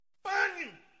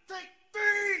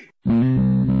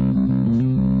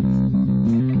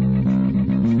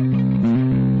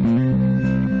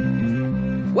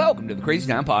the Crazy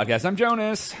Town Podcast. I'm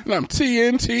Jonas. And I'm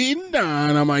TNT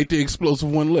Dynamite, the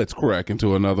explosive one. Let's crack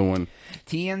into another one.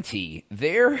 TNT.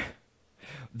 They're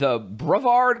the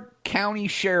Brevard County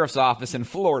Sheriff's Office in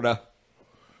Florida.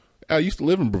 I used to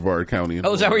live in Brevard County.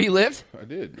 Oh, is that where you lived? I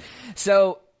did.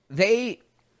 So they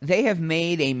have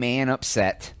made a man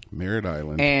upset. Merritt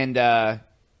Island.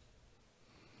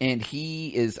 And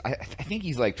he is, I think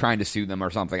he's like trying to sue them or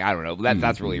something. I don't know.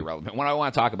 That's really irrelevant. What I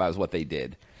want to talk about is what they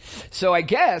did. So I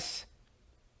guess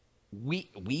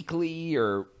weekly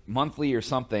or monthly or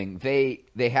something,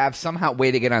 they have somehow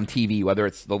way to get on TV, whether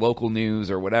it's the local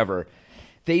news or whatever.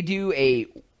 They do a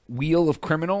Wheel of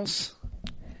Criminals.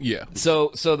 Yeah. So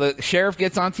the sheriff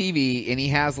gets on TV and he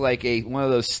has like one of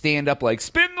those stand up like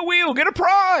spin the wheel, get a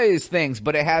prize things,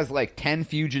 but it has like 10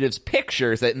 fugitives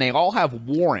pictures and they all have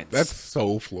warrants. That's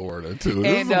so Florida too.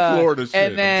 And, this is Florida shit.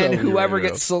 And then whoever right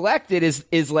gets selected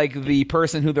is like the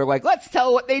person who they're like, let's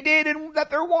tell what they did and that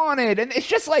they're wanted. And it's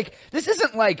just like, this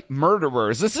isn't like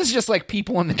murderers. This is just like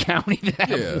people in the county that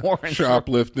have warrants.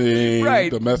 Shoplifting,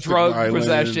 right? Domestic Drug violence,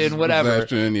 possession, whatever.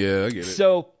 Yeah, I get it.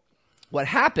 So what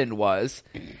happened was,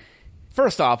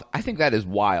 first off, I think that is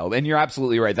wild, and you're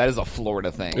absolutely right. That is a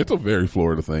Florida thing. It's a very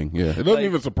Florida thing. Yeah, it doesn't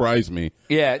even surprise me.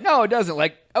 Yeah, no, it doesn't.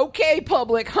 Like, okay,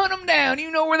 public, hunt them down.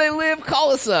 You know where they live.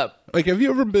 Call us up. Like, have you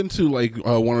ever been to like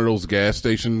one of those gas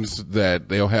stations that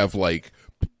they'll have like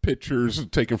pictures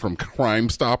taken from Crime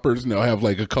Stoppers, and they'll have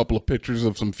like a couple of pictures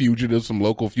of some fugitives, some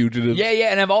local fugitives?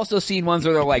 Yeah, and I've also seen ones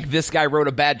where they're like, this guy wrote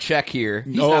a bad check here.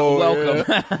 He's not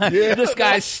welcome. Yeah. This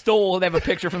guy stole. They have a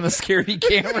picture from the security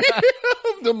camera.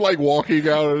 Them like walking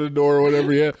out of the door or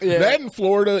whatever. Yeah. That in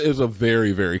Florida is a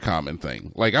very, very common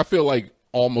thing. Like, I feel like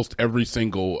almost every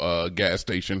single gas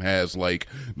station has like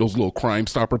those little Crime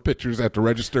Stopper pictures at the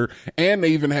register, and they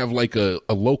even have like a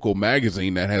local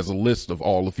magazine that has a list of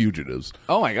all the fugitives.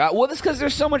 Oh my god! Well, that's because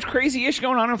there's so much crazy ish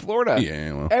going on in Florida.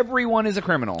 Yeah, well, everyone is a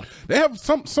criminal. They have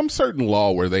some certain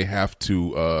law where they have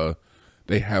to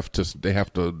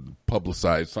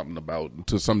publicize something about,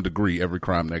 to some degree, every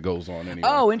crime that goes on anyway.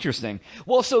 Oh, interesting.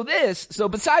 Well, so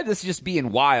besides this just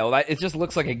being wild, it just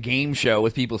looks like a game show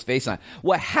with people's face on.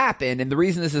 What happened, and the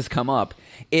reason this has come up,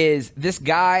 is this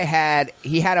guy had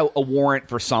a warrant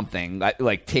for something,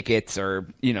 like tickets or,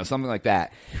 something like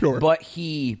that. Sure. But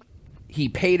he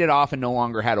paid it off and no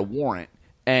longer had a warrant.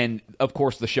 And, of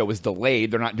course, the show was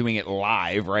delayed. They're not doing it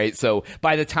live, right? So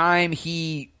by the time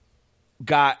he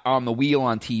got on the wheel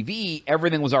on TV,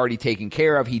 everything was already taken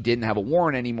care of. He didn't have a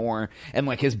warrant anymore, and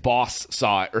like his boss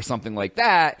saw it or something like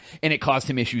that, and it caused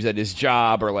him issues at his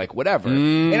job or like whatever.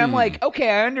 And I'm like, okay,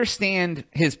 I understand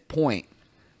his point,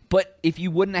 but if you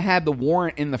wouldn't have had the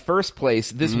warrant in the first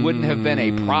place, this wouldn't have been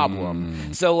a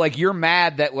problem. So like, you're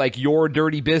mad that like your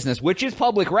dirty business, which is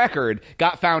public record,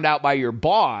 got found out by your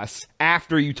boss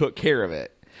after you took care of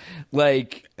it.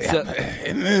 Like,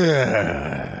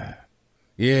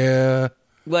 yeah.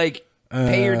 Like,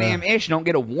 pay your damn ish, don't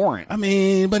get a warrant. I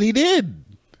mean, but he did.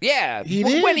 Yeah. He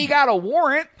did. When he got a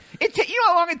warrant, you know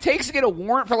how long it takes to get a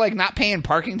warrant for, like, not paying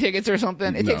parking tickets or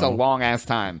something? It takes a long-ass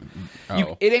time.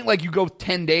 Oh. It ain't like you go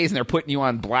 10 days and they're putting you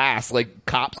on blast, like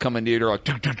cops coming to you, they're like,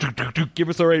 give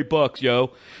us our $8,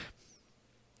 yo.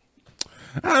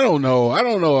 I don't know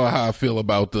how I feel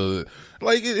about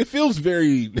it feels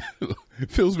very,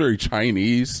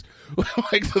 Chinese.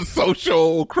 Like the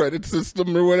social credit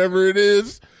system or whatever it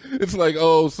is. It's like,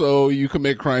 oh, so you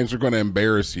commit crimes, we're going to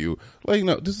embarrass you. Like,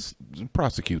 no, just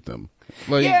prosecute them.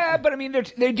 Like, yeah, but I mean,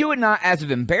 they do it not as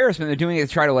of embarrassment. They're doing it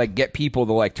to try to like get people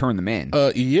to like turn them in.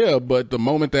 Yeah, but the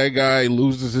moment that guy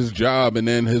loses his job and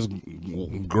then his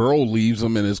girl leaves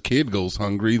him and his kid goes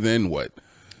hungry, then what?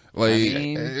 Like,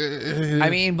 I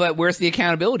mean, but where's the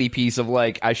accountability piece of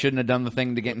like, I shouldn't have done the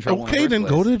thing to get in trouble? Okay, then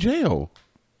go to jail.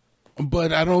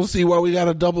 But I don't see why we got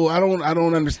to double. I don't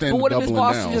understand. But what if his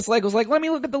boss just was like, let me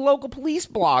look at the local police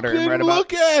blotter and read about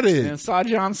look at it and saw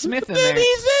John Smith in then there.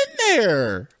 He's in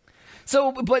there.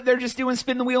 So, but they're just doing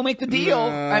spin the wheel, make the deal.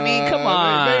 I mean, come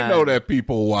on. They know that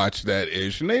people watch that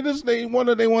ish, and they want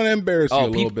to embarrass you a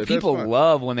little bit. People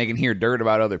love when they can hear dirt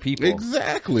about other people.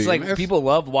 Exactly. It's like people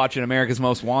loved watching America's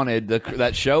Most Wanted,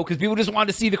 that show, because people just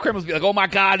wanted to see the criminals be like, oh my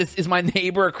God, is my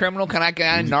neighbor a criminal? Can I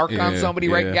narc on somebody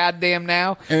right goddamn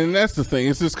now? And that's the thing.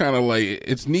 It's just kind of like,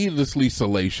 it's needlessly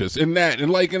salacious.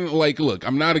 Look,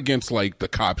 I'm not against like the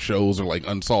cop shows or like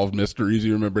Unsolved Mysteries.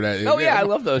 You remember that? Oh yeah, I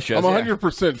love those shows. I'm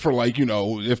 100% for like,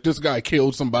 if this guy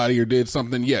killed somebody or did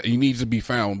something, yeah, he needs to be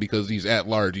found because he's at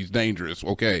large, he's dangerous,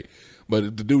 okay.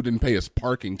 but the dude didn't pay his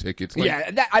parking tickets. Like,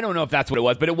 yeah, I don't know if that's what it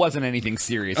was, but it wasn't anything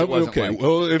serious. It wasn't okay, like,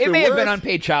 well, if it may have was, been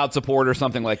unpaid child support or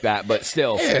something like that, but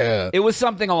still, Yeah. it was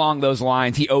something along those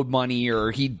lines. He owed money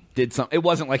or he did something. It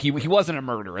wasn't like he wasn't a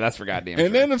murderer. That's for goddamn sure.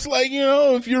 And then it's like,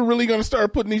 if you're really going to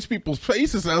start putting these people's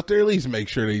faces out there, at least make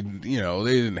sure they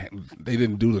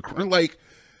didn't do the crime. Like,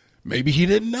 maybe he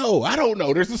didn't know. I don't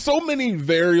know. There's so many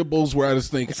variables where I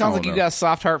just think It sounds like you got a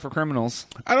soft heart for criminals.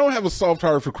 I don't have a soft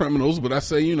heart for criminals, but I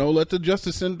say, let the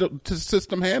justice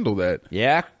system handle that.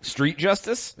 Yeah, street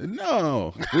justice.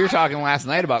 No, We were talking last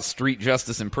night about street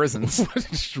justice in prisons.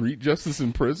 street justice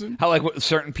in prison. How like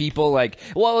certain people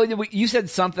you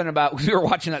said something about we were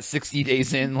watching that 60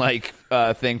 Days In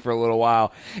thing for a little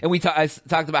while, and I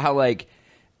talked about how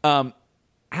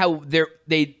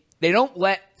they don't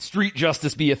let street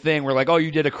justice be a thing where like, oh, you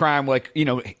did a crime, like,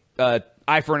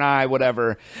 eye for an eye,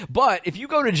 whatever. But if you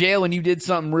go to jail and you did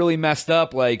something really messed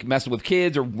up, like messing with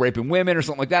kids or raping women or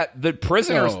something like that, the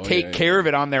prisoners take care of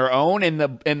it on their own, and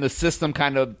the system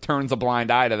kind of turns a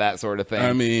blind eye to that sort of thing.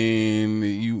 I mean,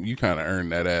 you kind of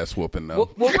earned that ass whooping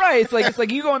though. Well, right. It's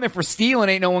like you go in there for stealing,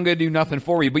 ain't no one gonna do nothing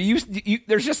for you. But you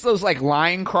there's just those like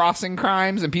line crossing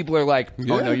crimes, and people are like,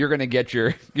 oh no, you're gonna get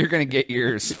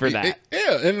yours for that.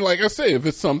 Yeah, and like I say, if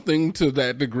it's something to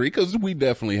that degree, because we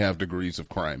definitely have degrees of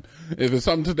crime. If it's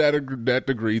something to that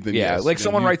degree, then yes. Like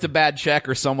someone writes a bad check,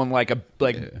 or someone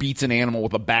beats an animal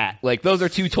with a bat. Like those are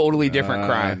two totally different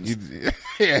crimes.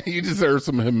 You deserve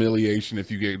some humiliation if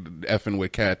you get effing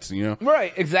with cats.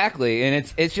 Right, exactly.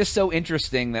 And it's just so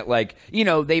interesting that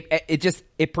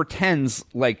it pretends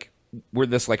like we're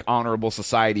this like honorable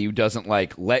society who doesn't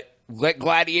like let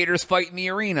gladiators fight in the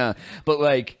arena, but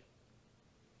like,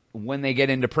 when they get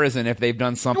into prison, if they've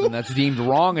done something that's deemed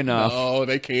wrong enough. No,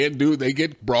 they can't they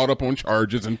get brought up on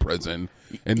charges in prison,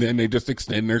 and then they just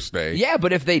extend their stay. Yeah,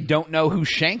 but if they don't know who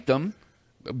shanked them,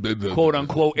 quote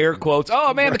unquote, air quotes,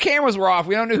 oh man, the cameras were off.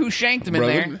 We don't know who shanked them in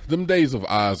there. Them days of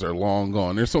Oz are long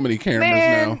gone. There's so many cameras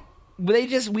now.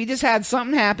 We just had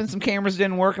something happen. Some cameras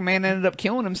didn't work. A man ended up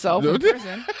killing himself in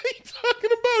prison. Are you talking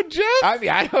about Jeff? I mean,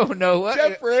 I don't know what.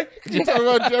 Jeffrey. You talking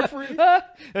about Jeffrey?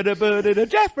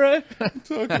 Jeffrey.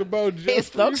 Talking about Jeffrey. Is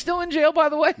Thug still in jail, by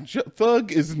the way?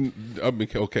 Thug is.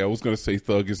 Okay, I was going to say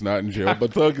Thug is not in jail,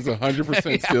 but Thug is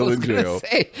 100% still in jail.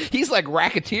 He's like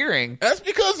racketeering. That's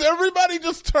because everybody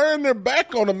just turned their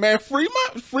back on him, man. Free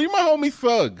my homie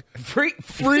Thug.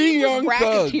 Free young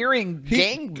Thug. Racketeering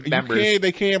gang members.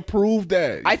 They can't prove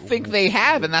that. I think they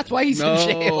have, and that's why he's in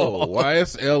jail.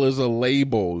 YSL is a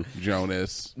label,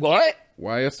 Jonas. What?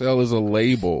 YSL is a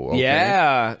label. Okay?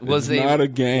 Yeah. It's not a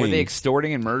gang. Were they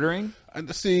extorting and murdering?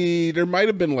 See, there might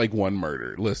have been like one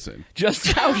murder. Listen.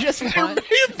 Just one.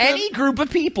 Any group of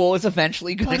people is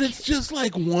eventually going to... But it's just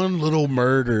like one little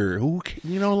murder. Dude,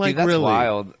 that's really.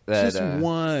 Wild. Just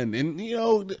one.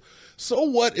 And, so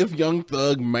what if Young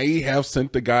Thug may have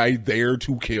sent the guy there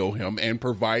to kill him and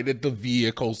provided the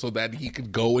vehicle so that he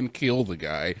could go and kill the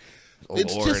guy?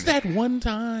 It's just that one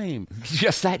time.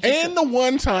 And the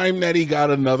one time that he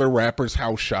got another rapper's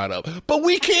house shot up. But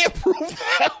we can't prove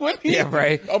that. Yeah,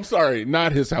 right. I'm sorry,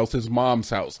 not his house, his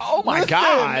mom's house. Oh, my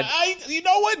God. You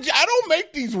know what? I don't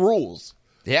make these rules.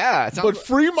 Yeah. But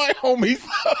free my homie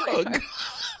Thug.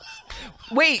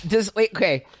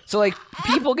 Okay. So, like,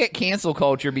 people get cancel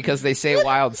culture because they say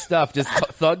wild stuff. Does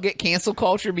Thug get cancel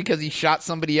culture because he shot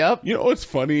somebody up? You know what's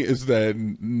funny is that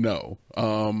no.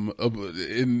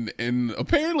 In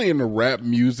apparently in the rap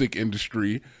music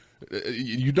industry,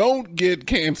 you don't get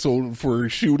canceled for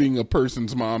shooting a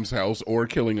person's mom's house or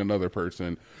killing another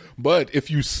person. But if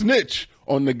you snitch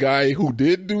on the guy who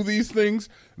did do these things,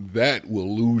 that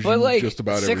will lose just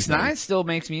about everything. 6ix9ine still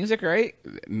makes music, right?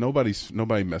 Nobody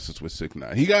messes with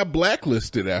 6ix9ine. He got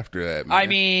blacklisted after that, man. I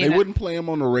mean, they wouldn't play him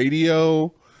on the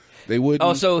radio. They wouldn't.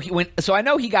 Oh, so I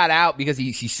know he got out because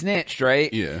he snitched,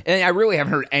 right? Yeah. And I really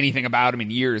haven't heard anything about him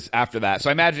in years after that. So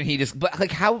I imagine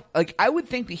I would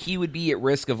think that he would be at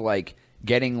risk of like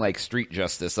getting like street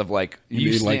justice of like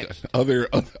like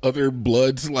other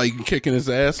bloods like kicking his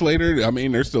ass later. I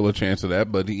mean, there's still a chance of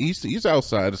that, but he's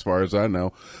outside as far as I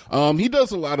know. He does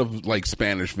a lot of like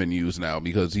Spanish venues now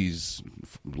because he's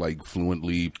like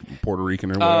fluently Puerto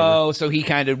Rican or whatever. Oh, so he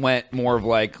kind of went more of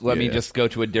like, let me just go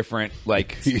to a different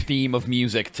like theme of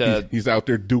music to. He's out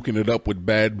there duking it up with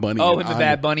Bad Bunny. Oh, with the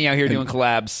Bad Bunny out here doing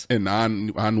collabs and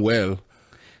Anuel.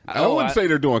 I wouldn't say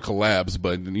they're doing collabs,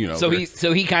 but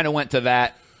So he kind of went to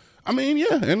that. I mean,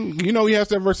 yeah, and he has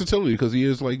that versatility because he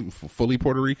is like fully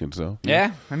Puerto Rican. So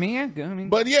yeah, I mean,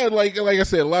 but yeah, like I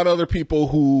said, a lot of other people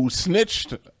who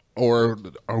snitched or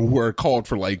were called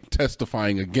for like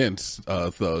testifying against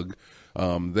Thug,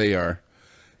 they are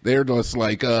They're just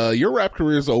like, your rap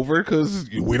career is over because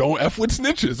we don't F with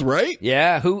snitches, right?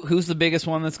 Yeah. Who's the biggest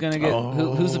one that's going to get?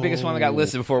 Who's the biggest one that got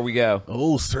listed before we go?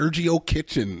 Oh, Sergio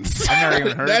Kitchens. I've never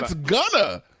even heard That's of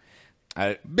Gunna.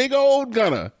 Big old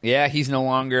Gunna. Yeah, he's no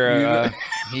longer.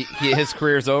 His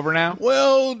career's over now.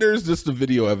 Well, there's just the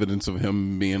video evidence of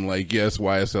him being like, yes,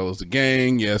 YSL is a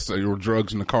gang. Yes, there were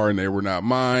drugs in the car and they were not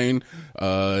mine.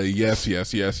 Yes. So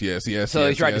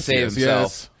he tried to save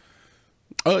himself.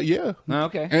 Yeah. Oh,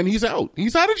 okay. And he's out.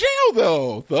 He's out of jail,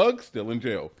 though. Thug still in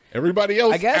jail. Everybody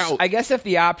else out. I guess if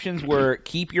the options were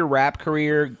keep your rap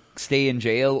career, stay in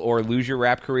jail, or lose your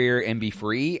rap career and be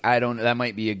free, that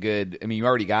might be a good. I mean, you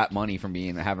already got money from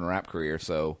having a rap career,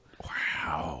 so.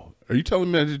 Wow. Are you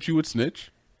telling me that you would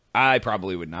snitch? I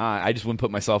probably would not. I just wouldn't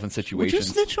put myself in situations. Would you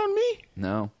snitch on me?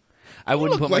 No. I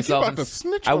wouldn't put like myself you about to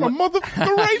snitch on a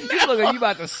motherfucker right now. You look like you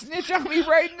about to snitch on me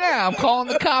right now. I'm calling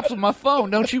the cops with my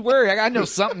phone. Don't you worry. I know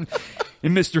something.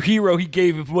 And Mr. Hero, he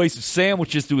gave away some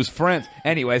sandwiches to his friends.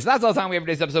 Anyways, that's all the time we have for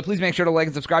today's episode. Please make sure to like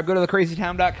and subscribe. Go to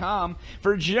thecrazytown.com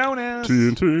for Jonas.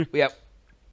 TNT. Yep.